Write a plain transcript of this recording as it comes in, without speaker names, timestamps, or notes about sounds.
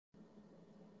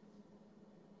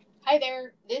Hi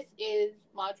there, this is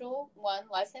Module 1,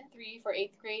 Lesson 3 for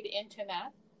 8th grade into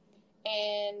math,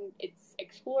 and it's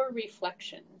Explore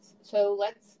Reflections. So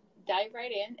let's dive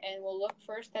right in, and we'll look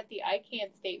first at the I can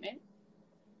statement.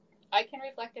 I can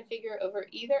reflect a figure over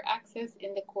either axis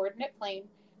in the coordinate plane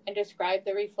and describe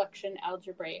the reflection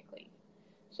algebraically.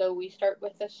 So we start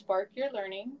with the spark your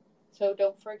learning. So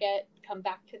don't forget, come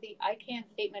back to the I can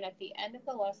statement at the end of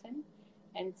the lesson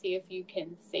and see if you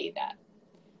can say that.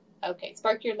 Okay,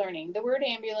 spark your learning. The word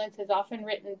ambulance is often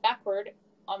written backward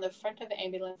on the front of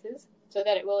ambulances so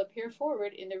that it will appear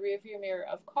forward in the rearview mirror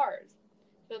of cars.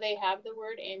 So they have the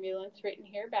word ambulance written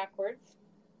here backwards.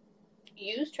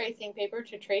 Use tracing paper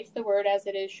to trace the word as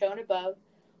it is shown above.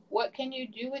 What can you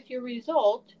do with your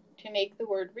result to make the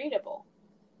word readable?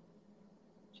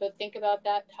 So think about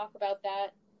that, talk about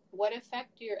that. What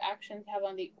effect do your actions have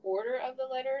on the order of the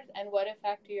letters, and what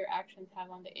effect do your actions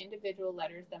have on the individual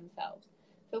letters themselves?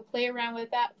 So play around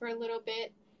with that for a little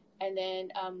bit, and then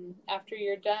after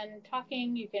you're done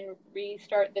talking, you can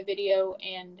restart the video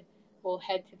and we'll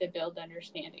head to the build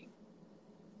understanding.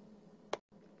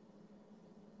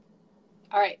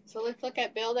 All right, so let's look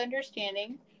at build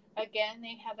understanding. Again,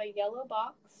 they have a yellow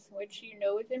box, which you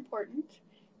know is important.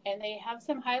 And they have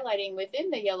some highlighting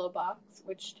within the yellow box,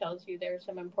 which tells you there's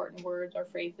some important words or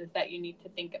phrases that you need to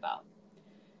think about.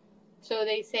 So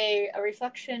they say a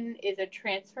reflection is a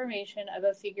transformation of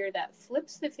a figure that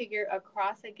flips the figure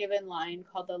across a given line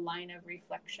called the line of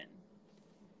reflection,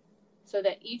 so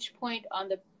that each point on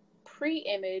the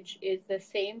pre-image is the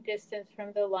same distance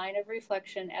from the line of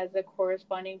reflection as the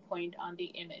corresponding point on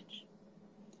the image.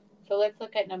 So let's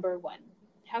look at number 1.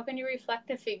 How can you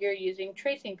reflect a figure using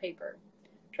tracing paper?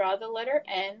 Draw the letter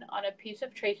N on a piece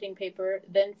of tracing paper,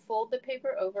 then fold the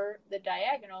paper over the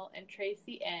diagonal and trace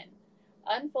the N.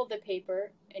 Unfold the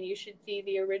paper, and you should see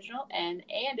the original N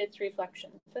and its reflection.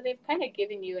 So they've kind of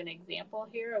given you an example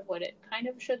here of what it kind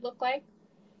of should look like.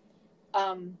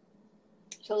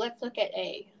 So let's look at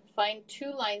A. Find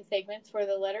 2 line segments for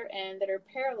the letter N that are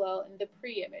parallel in the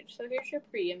pre-image. So here's your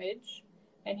pre-image,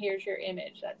 and here's your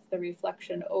image. That's the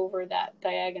reflection over that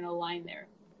diagonal line there.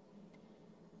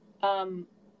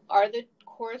 Are the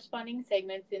corresponding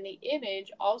segments in the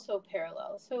image also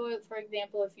parallel? So for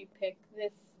example, if you pick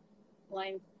this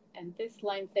line and this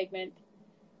line segment,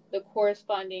 the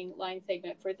corresponding line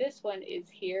segment for this one is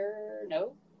here.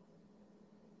 No.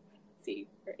 See,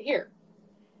 here.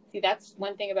 See, that's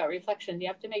one thing about reflections. You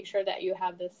have to make sure that you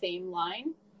have the same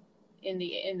line in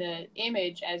the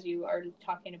image as you are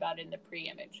talking about in the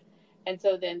pre-image. And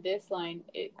so then this line,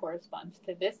 it corresponds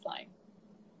to this line.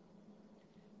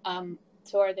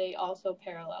 So are they also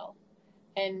parallel?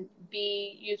 And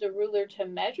B, use a ruler to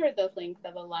measure the length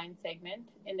of a line segment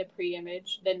in the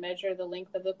pre-image, then measure the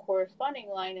length of the corresponding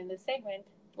line in the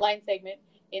line segment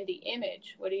in the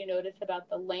image. What do you notice about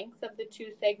the lengths of the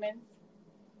 2 segments?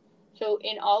 So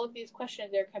in all of these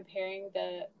questions, they're comparing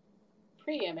the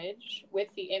pre-image with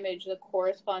the image, the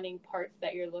corresponding parts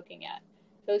that you're looking at.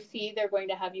 So C, they're going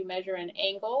to have you measure an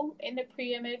angle in the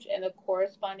pre-image and the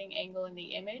corresponding angle in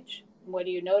the image. What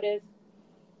do you notice?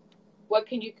 What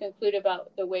can you conclude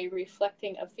about the way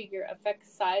reflecting a figure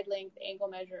affects side length, angle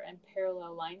measure, and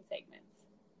parallel line segments?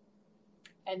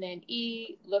 And then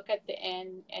E, look at the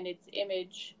N and its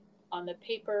image on the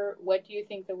paper. What do you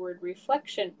think the word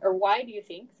reflection, or why do you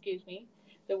think,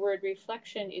 the word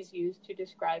reflection is used to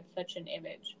describe such an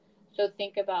image? So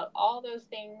think about all those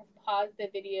things, pause the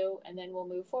video, and then we'll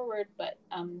move forward. But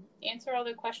answer all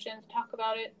the questions, talk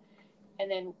about it, and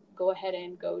then go ahead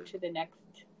and go to the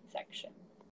next section.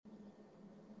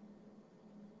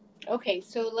 Okay,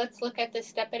 so let's look at the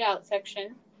Step It Out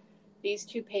section. These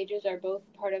 2 pages are both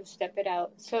part of Step It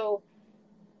Out. So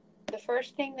the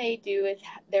first thing they do is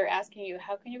they're asking you,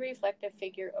 how can you reflect a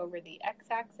figure over the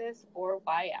x-axis or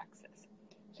y-axis?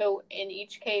 So in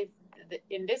each case,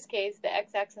 in this case, the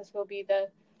x-axis will be the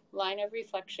line of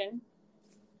reflection,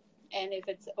 and if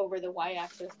it's over the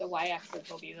y-axis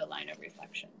will be the line of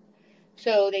reflection.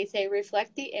 So they say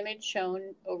reflect the image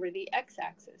shown over the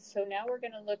x-axis. So now we're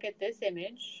going to look at this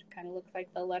image, kind of looks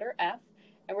like the letter F,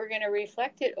 and we're going to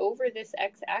reflect it over this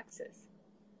x-axis,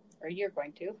 or you're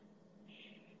going to.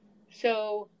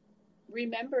 So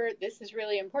remember, this is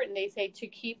really important. They say to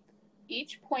keep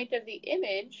each point of the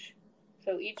image,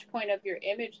 so each point of your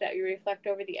image that you reflect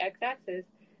over the x-axis,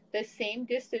 the same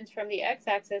distance from the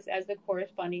x-axis as the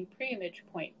corresponding pre-image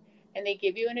point. And they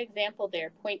give you an example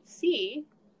there. Point C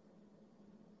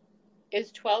is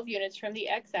 12 units from the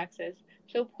x-axis.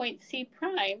 So point C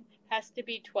prime has to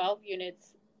be 12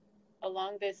 units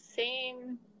along this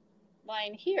same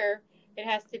line here. It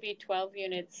has to be 12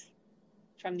 units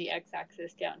from the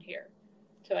x-axis down here.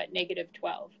 So at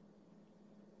 -12.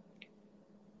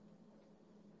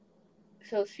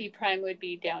 So C prime would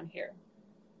be down here.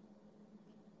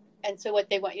 And so what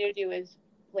they want you to do is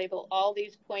label all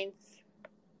these points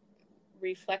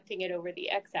reflecting it over the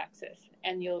x-axis.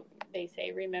 And they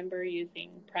say, remember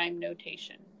using prime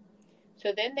notation.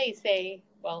 So then they say,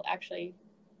 well, actually,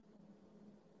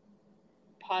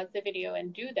 pause the video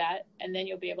and do that, and then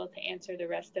you'll be able to answer the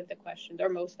rest of the questions, or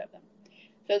most of them.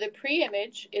 So the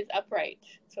pre-image is upright.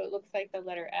 So it looks like the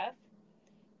letter F.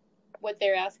 What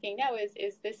they're asking now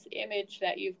is this image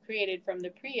that you've created from the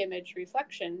pre-image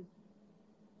reflection,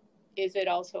 is it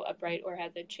also upright or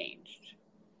has it changed?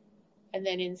 And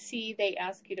then in C, they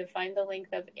ask you to find the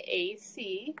length of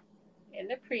AC in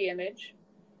the pre-image,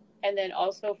 and then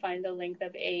also find the length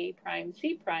of A prime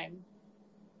C prime.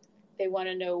 They want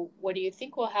to know, what do you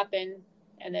think will happen,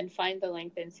 and then find the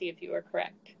length and see if you are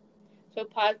correct. So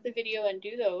pause the video and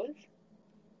do those,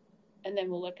 and then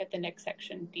we'll look at the next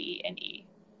section, D and E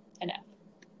and F.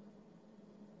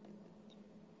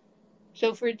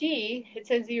 So for D, it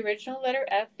says the original letter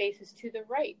F faces to the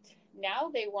right.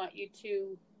 Now they want you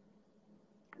to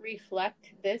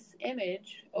reflect this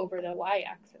image over the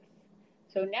y-axis.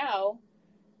 So now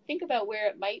think about where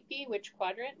it might be, which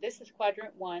quadrant. This is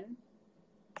quadrant 1.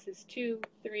 This is 2,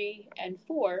 3, and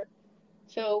 4.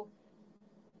 So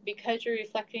because you're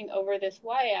reflecting over this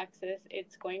y-axis,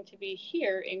 it's going to be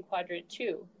here in quadrant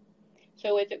 2.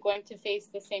 So is it going to face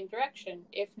the same direction?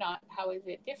 If not, how is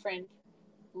it different?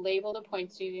 Label the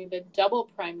points using the double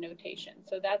prime notation.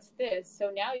 So that's this. So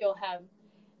now you'll have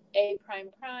A prime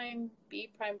prime,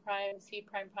 B prime prime, C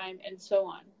prime prime, and so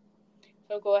on.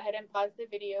 So go ahead and pause the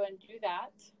video and do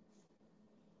that.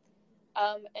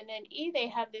 And then E, they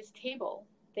have this table.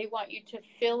 They want you to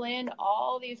fill in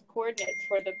all these coordinates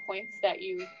for the points that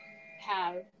you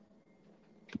have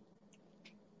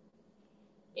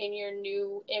in your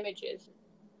new images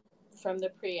from the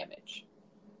pre-image.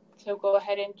 So go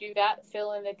ahead and do that,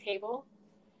 fill in the table.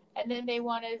 And then they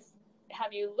want to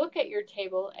have you look at your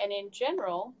table, and in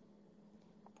general,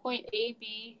 point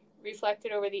AB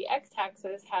reflected over the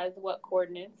x-axis has what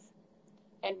coordinates,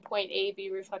 and point AB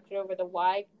reflected over the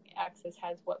y-axis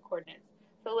has what coordinates.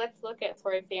 So let's look at,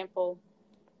 for example,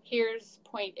 here's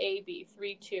point AB,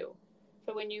 3, 2.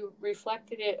 So when you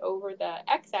reflected it over the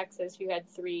x-axis, you had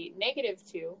 3, negative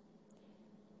 2,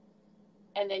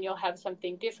 and then you'll have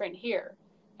something different here.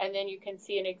 And then you can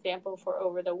see an example for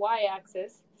over the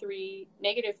y-axis,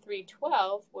 negative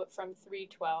 312 from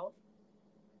 312.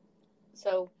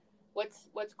 So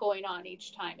what's going on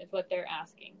each time is what they're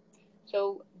asking.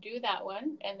 So do that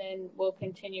one, and then we'll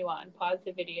continue on. Pause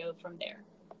the video from there.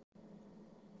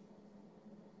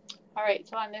 All right,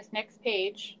 so on this next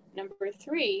page, number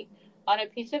 3, on a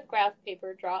piece of graph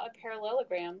paper, draw a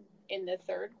parallelogram in the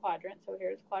third quadrant. So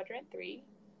here's quadrant 3.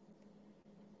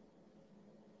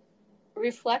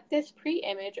 Reflect this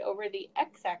pre-image over the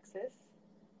x-axis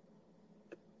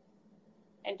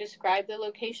and describe the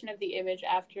location of the image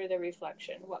after the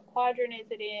reflection. What quadrant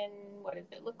is it in? What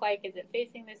does it look like? Is it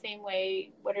facing the same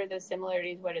way? What are the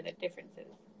similarities? What are the differences?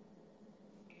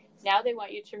 Now they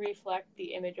want you to reflect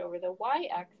the image over the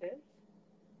y-axis,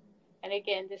 and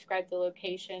again, describe the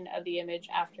location of the image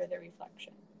after the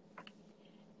reflection.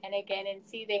 And again, in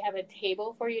C, they have a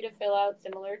table for you to fill out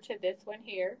similar to this one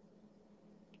here,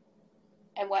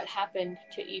 and what happened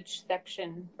to each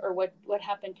section, or what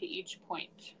happened to each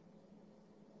point.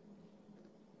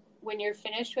 When you're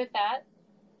finished with that,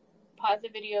 pause the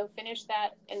video, finish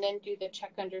that, and then do the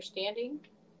check understanding.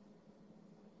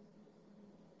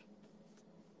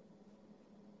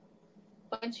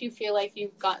 Once you feel like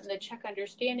you've gotten the check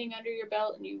understanding under your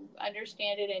belt and you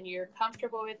understand it and you're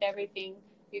comfortable with everything,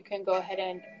 you can go ahead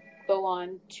and go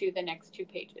on to the next 2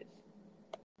 pages.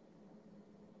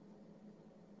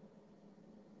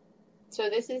 So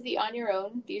this is the on your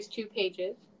own, these 2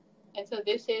 pages. And so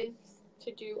this is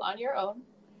to do on your own.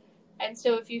 And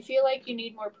so if you feel like you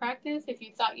need more practice, if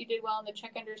you thought you did well in the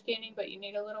check understanding, but you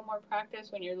need a little more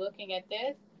practice when you're looking at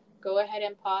this, go ahead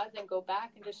and pause and go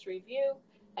back and just review,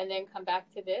 and then come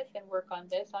back to this and work on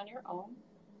this on your own.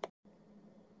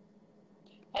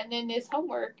 And then this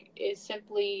homework is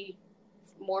simply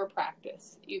more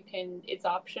practice. It's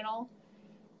optional.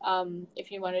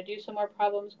 If you want to do some more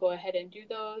problems, go ahead and do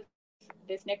those.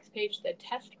 This next page, the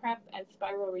test prep and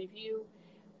spiral review.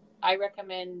 I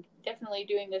recommend definitely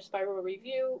doing the spiral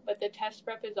review, but the test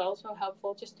prep is also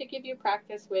helpful just to give you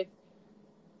practice with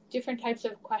different types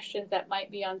of questions that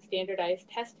might be on standardized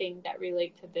testing that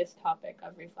relate to this topic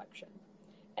of reflection.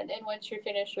 And then once you're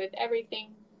finished with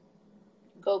everything,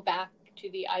 go back to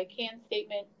the I can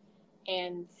statement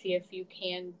and see if you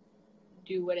can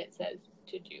do what it says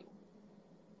to do.